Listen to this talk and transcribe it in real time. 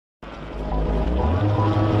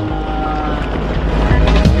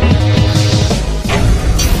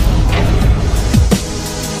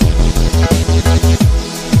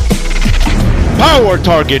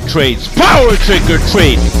target trades, power trigger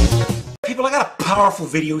trade. People, I got a powerful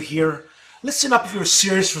video here. Listen up if you're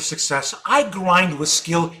serious for success. I grind with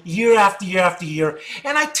skill year after year after year,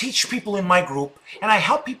 and I teach people in my group, and I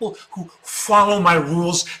help people who follow my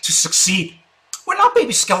rules to succeed. We're not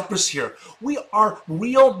baby scalpers here. We are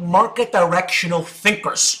real market directional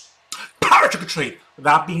thinkers. Power trigger trade.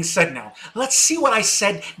 That being said now, let's see what I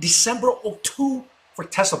said December 02 for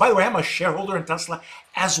Tesla. By the way, I'm a shareholder in Tesla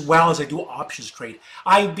as well as I do options trade.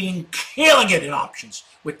 I've been killing it in options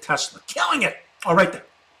with Tesla. Killing it. All right then.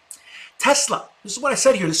 Tesla. This is what I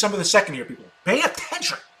said here December the 2nd here, people. Pay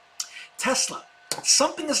attention. Tesla.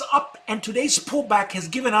 Something is up, and today's pullback has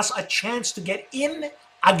given us a chance to get in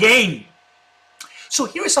again. So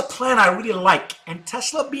here's a plan I really like, and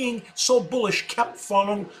Tesla, being so bullish, kept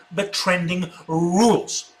following the trending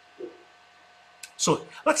rules. So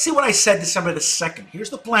let's see what I said December the 2nd. Here's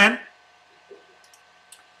the plan.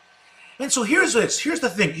 And so here's this. Here's the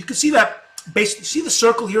thing. You can see that basically, see the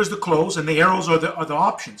circle, here's the close, and the arrows are the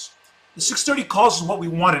options. The 630 calls is what we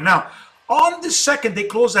wanted. Now, on the 2nd, they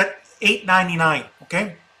closed at 8.99,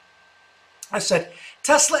 okay? I said,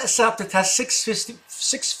 Tesla is set up to test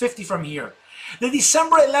 650 from here. The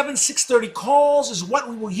December 11, 630 calls is what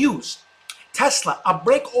we will use. Tesla, a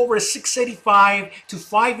break over 685 to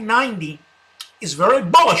 590 is very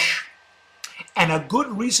bullish and a good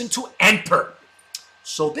reason to enter.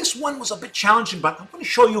 So this one was a bit challenging, but I'm going to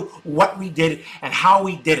show you what we did and how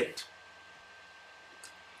we did it.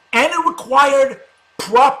 And it required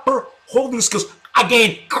proper holding skills.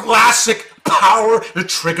 Again, classic power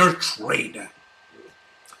trigger trade.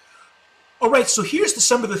 All right, so here's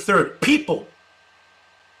December the 3rd. People.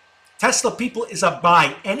 Tesla people is a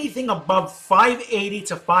buy. Anything above 580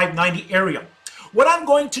 to 590 area. What I'm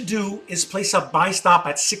going to do is place a buy stop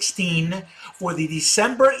at 16 for the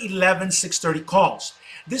December 11, 630 calls.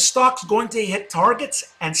 This stock's going to hit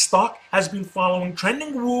targets, and stock has been following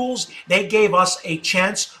trending rules. They gave us a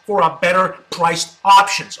chance for a better priced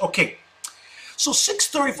options. Okay, so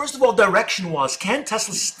 630, first of all, direction was, can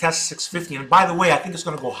Tesla test 650? And by the way, I think it's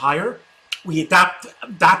going to go higher. We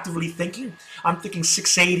adaptively thinking. I'm thinking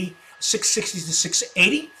 680, 660 to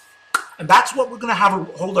 680. And that's what we're going to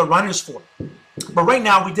hold our runners for. But right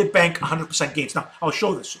now, we did bank 100% gains. Now, I'll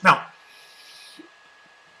show this.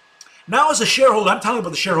 Now as a shareholder, I'm telling you about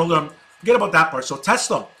the shareholder, forget about that part. So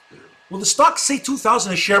Tesla, will the stock say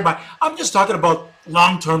 2,000 a share by? I'm just talking about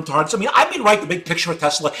long-term targets. I mean, I've been right the big picture of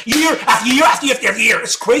Tesla year after year after year after year.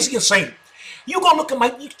 It's crazy insane. You go look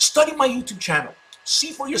at study my YouTube channel.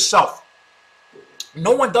 See for yourself.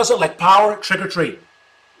 No one does it like power trigger trade.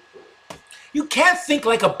 You can't think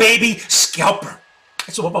like a baby scalper.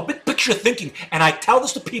 It's about big picture thinking, and I tell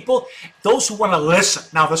this to people, those who want to listen.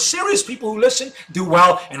 Now, the serious people who listen do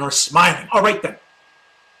well and are smiling. All right, then.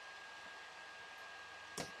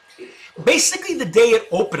 Basically, the day it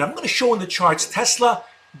opened, I'm going to show in the charts, Tesla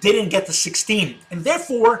didn't get to 16. And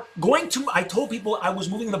therefore, I told people I was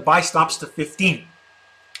moving the buy stops to 15.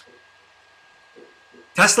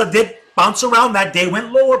 Tesla did bounce around that day,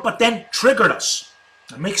 went lower, but then triggered us.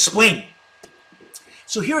 Let me explain.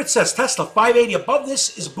 So here it says Tesla 580 above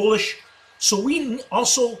this is bullish. So we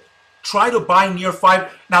also try to buy near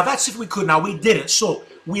 5. Now that's if we could. Now we didn't. So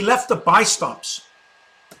we left the buy stops.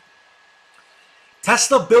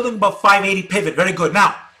 Tesla building above 580 pivot. Very good.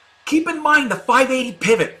 Now keep in mind the 580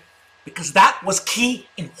 pivot, because that was key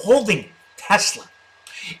in holding Tesla.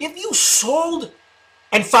 If you sold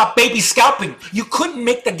and thought baby scalping, you couldn't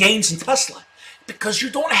make the gains in Tesla because you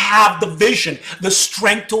don't have the vision, the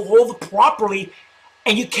strength to hold it properly.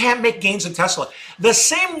 And you can't make gains in Tesla. The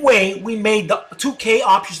same way we made the 2K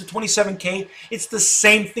options to 27K, it's the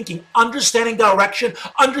same thinking. Understanding direction,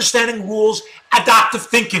 understanding rules, adaptive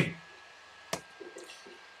thinking.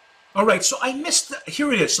 All right, so I missed,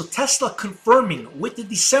 here it is. So Tesla confirming with the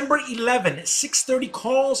December 11, 630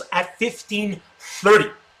 calls at 1530.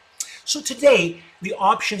 So today, the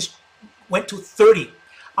options went to 30.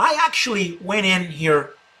 I actually went in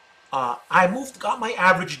here, got my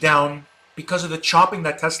average down because of the chopping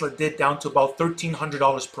that Tesla did down to about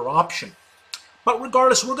 $1,300 per option. But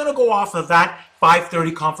regardless, we're going to go off of that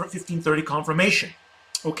 1530 confirmation.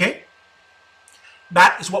 Okay?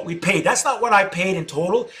 That is what we paid. That's not what I paid in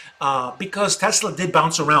total because Tesla did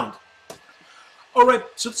bounce around. All right,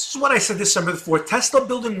 so this is what I said December the 4th. Tesla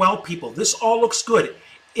building well, people. This all looks good.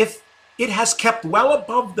 If it has kept well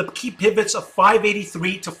above the key pivots of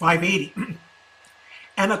 583 to 580,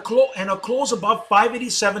 and a close above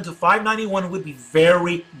 587 to 591 would be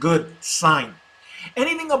very good sign.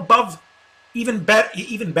 Anything above, even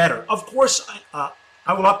better. Of course,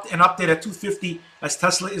 I will update at 250 as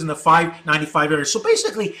Tesla is in the 595 area. So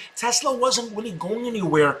basically, Tesla wasn't really going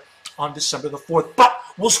anywhere on December the 4th, but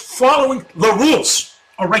was following the rules.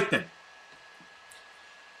 All right then.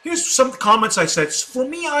 Here's some comments I said. For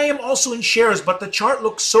me, I am also in shares, but the chart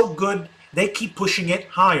looks so good, they keep pushing it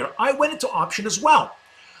higher. I went into option as well.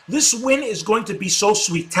 This win is going to be so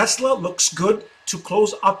sweet. Tesla looks good to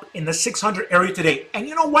close up in the 600 area today. And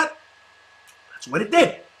you know what? That's what it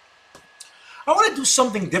did. I want to do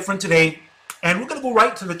something different today, and we're going to go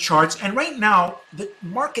right to the charts. And right now, the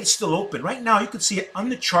market is still open. Right now, you can see it on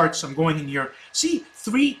the charts. I'm going in here. See,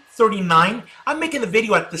 339. I'm making the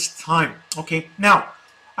video at this time. Okay, now,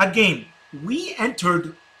 again, we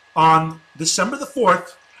entered on December the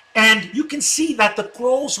 4th, and you can see that the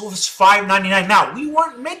close was 599. Now, we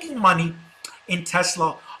weren't making money in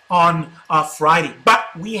Tesla on Friday, but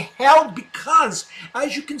we held because,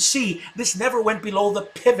 as you can see, this never went below the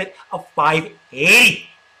pivot of 580.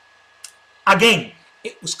 Again,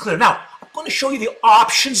 it was clear. Now, I'm going to show you the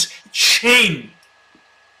options chain.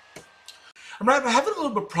 I'm having a little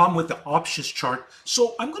bit of problem with the options chart,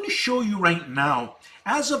 so I'm going to show you right now.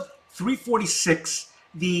 As of 346,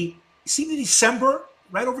 see the December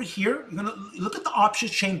right over here? You're going to look at the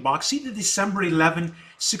options chain box. See the December 11,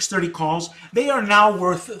 630 calls. They are now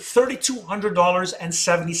worth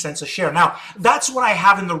 $3,200.70 a share. Now, that's what I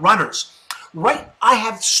have in the runners. Right, I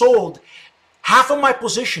have sold half of my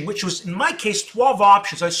position, which was, in my case, 12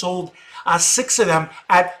 options. I sold 6 of them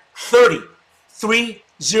at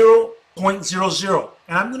 30.00.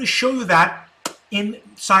 And I'm going to show you that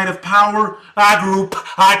inside of Power Group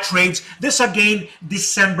Trades. This again,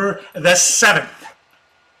 December the 7th.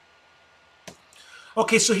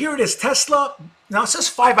 Okay, so here it is. Tesla, now it says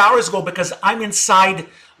 5 hours ago because I'm inside,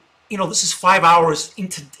 you know, this is 5 hours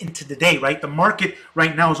into the day, right? The market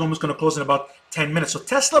right now is almost going to close in about 10 minutes. So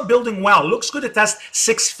Tesla building well. Looks good to test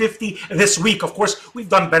 650 this week. Of course, we've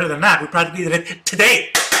done better than that. We practically did it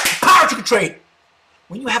today. Power to trade.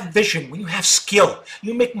 When you have vision, when you have skill,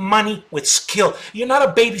 you make money with skill. You're not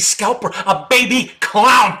a baby scalper, a baby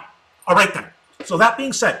clown. All right then. So that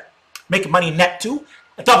being said, making money net too,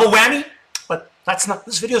 a double whammy. But that's not,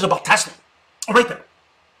 this video is about Tesla. All right then.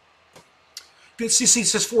 You can see it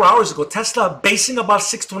says 4 hours ago, Tesla basing above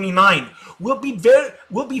 629. We'll be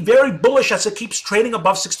very bullish as it keeps trading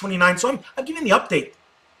above 629. So I'm giving the update.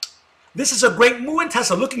 This is a great move in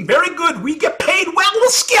Tesla, looking very good. We get paid well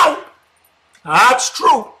with skill. That's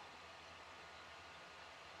true.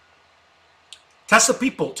 Tesla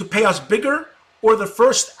people to pay us bigger, or the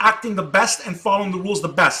first acting the best and following the rules the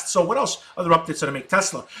best. So what else other updates that I make?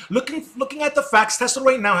 Tesla. Looking at the facts, Tesla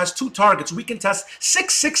right now has 2 targets. We can test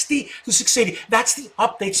 660 to 680. That's the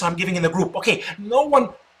updates I'm giving in the group. Okay, no one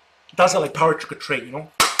does it like Power Trick or Trade, you know?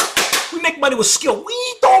 We make money with skill.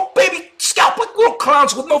 We don't, baby, scalp like little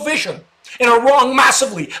clowns with no vision and are wrong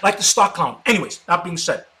massively like the stock clown. Anyways, that being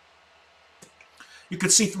said, you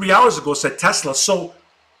could see 3 hours ago said Tesla. So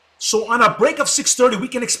on a break of 630, we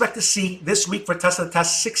can expect to see this week for Tesla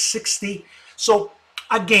test 660. So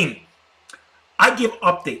again, I give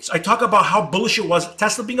updates. I talk about how bullish it was.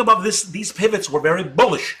 Tesla being above these pivots were very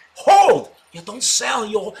bullish. Hold. You don't sell.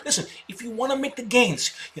 You listen. If you want to make the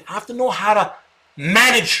gains, you have to know how to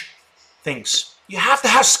manage things. You have to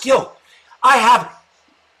have skill. I have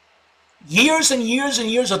years and years and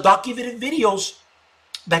years of documented videos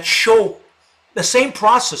that show the same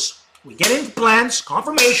process. We get into plans,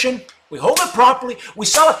 confirmation, we hold it properly, we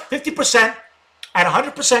sell it 50% at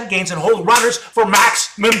 100% gains and hold runners for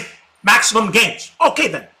maximum gains. Okay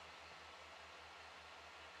then.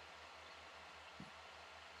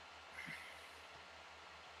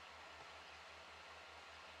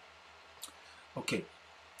 Okay.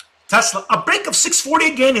 Tesla, a break of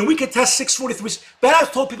 640 again, and we can test 643. But I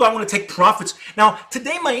told people I want to take profits. Now,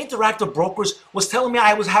 today my Interactive Brokers was telling me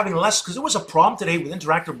I was having less because there was a problem today with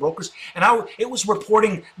Interactive Brokers, and it was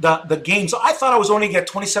reporting the gain. So I thought I was only going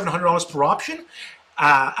to get $2,700 per option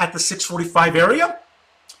at the 645 area.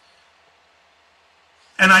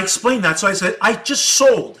 And I explained that. So I said, I just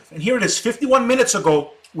sold. And here it is, 51 minutes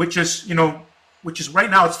ago, which is, you know, which is right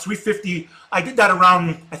now, it's 3:50. I did that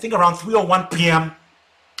around, I think around 3:01 p.m.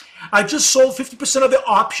 I just sold 50% of the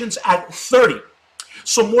options at 30.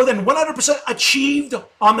 So more than 100% achieved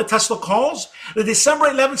on the Tesla calls. The December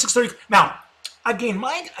 11, 630. Now, again,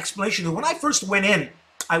 my explanation is when I first went in,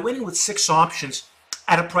 I went in with 6 options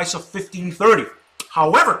at a price of $15.30.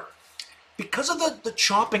 However, because of the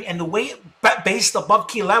chopping and the way it based above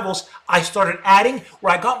key levels, I started adding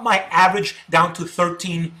where I got my average down to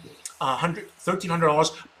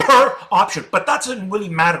 $1,300 per option. But that doesn't really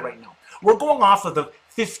matter right now. We're going off of the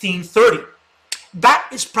 $15.30. That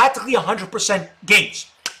is practically 100% gains.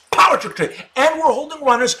 Power trick trade. And we're holding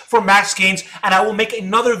runners for max gains, and I will make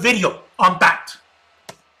another video on that.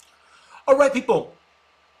 All right, people.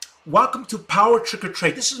 Welcome to Power Trick or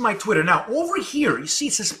Trade. This is my Twitter. Now, over here, you see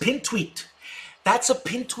it says pin tweet. That's a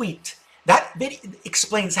pin tweet. That video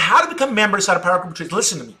explains how to become members out of Power Trick or Trade.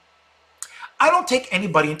 Listen to me. I don't take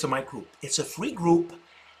anybody into my group. It's a free group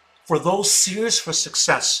for those serious for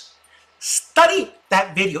success. Study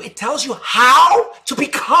that video. It tells you how to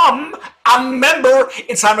become a member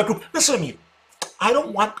inside my group. Listen to me. I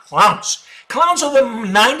don't want clowns. Clowns are the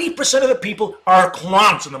 90% of the people are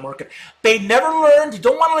clowns in the market. They never learned. You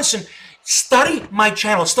don't want to listen. Study my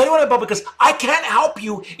channel. Study what I'm about, because I can't help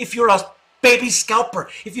you if you're a baby scalper,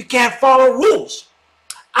 if you can't follow rules.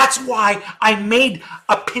 That's why I made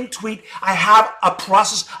a pin tweet. I have a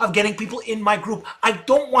process of getting people in my group. I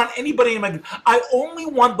don't want anybody in my group. I only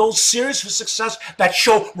want those serious for success that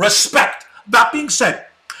show respect. That being said,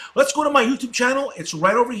 let's go to my YouTube channel. It's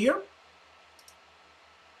right over here.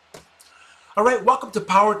 All right, welcome to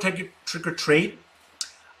Power Trick or Trade.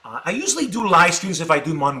 I usually do live streams if I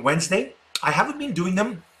do them on Wednesday. I haven't been doing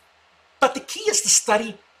them, but the key is to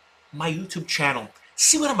study my YouTube channel.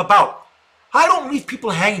 See what I'm about. I don't leave people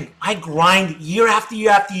hanging. I grind year after year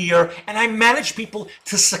after year, and I manage people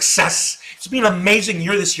to success. It's been an amazing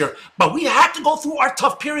year this year, but we have to go through our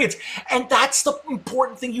tough periods, and that's the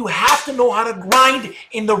important thing. You have to know how to grind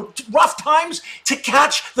in the rough times to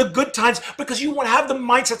catch the good times, because you want to have the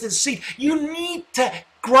mindset to succeed. You need to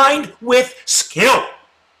grind with skill.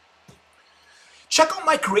 Check out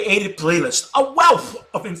my created playlist, a wealth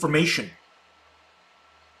of information.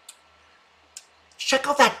 Check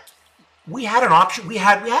out that. We had an option. We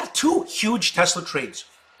had two huge Tesla trades.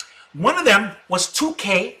 One of them was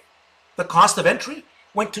 2K. The cost of entry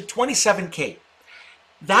went to 27K.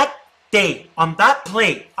 That day on that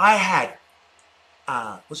play, I had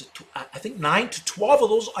I think 9 to 12 of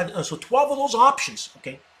those. So 12 of those options.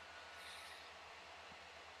 Okay.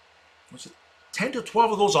 Was it 10 to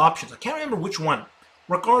 12 of those options? I can't remember which one.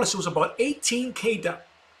 Regardless, it was about 18K down,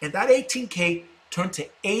 and that 18K turned to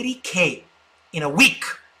 80K in a week.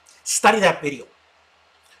 Study that video.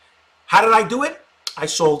 How did I do it? I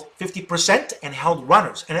sold 50% and held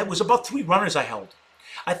runners, and it was about 3 runners I held.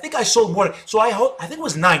 I think I sold more. So I think it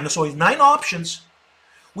was 9. So it was 9 options,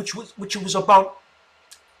 which was about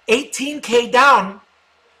 18K down,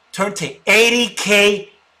 turned to 80K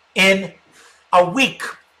in a week.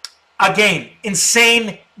 Again,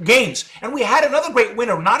 insane gains. And we had another great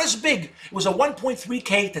winner, not as big. It was a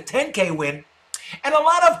 1.3K to 10K win. And a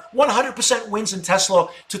lot of 100% wins in Tesla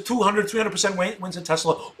to 200, 300% wins in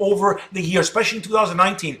Tesla over the year, especially in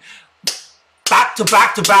 2019. Back to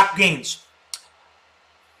back to back gains.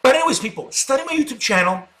 But anyways, people, study my YouTube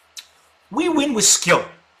channel. We win with skill.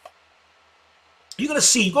 You're going to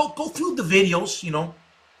see, go through the videos, you know.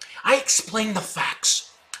 I explain the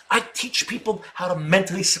facts. I teach people how to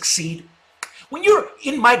mentally succeed. When you're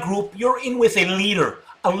in my group, you're in with a leader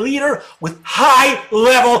with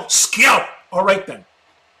high-level skill. All right, then.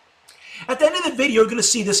 At the end of the video, you're going to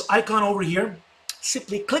see this icon over here.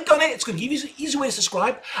 Simply click on it. It's going to give you an easy way to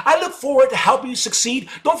subscribe. I look forward to helping you succeed.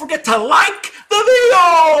 Don't forget to like the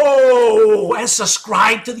video and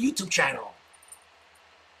subscribe to the YouTube channel.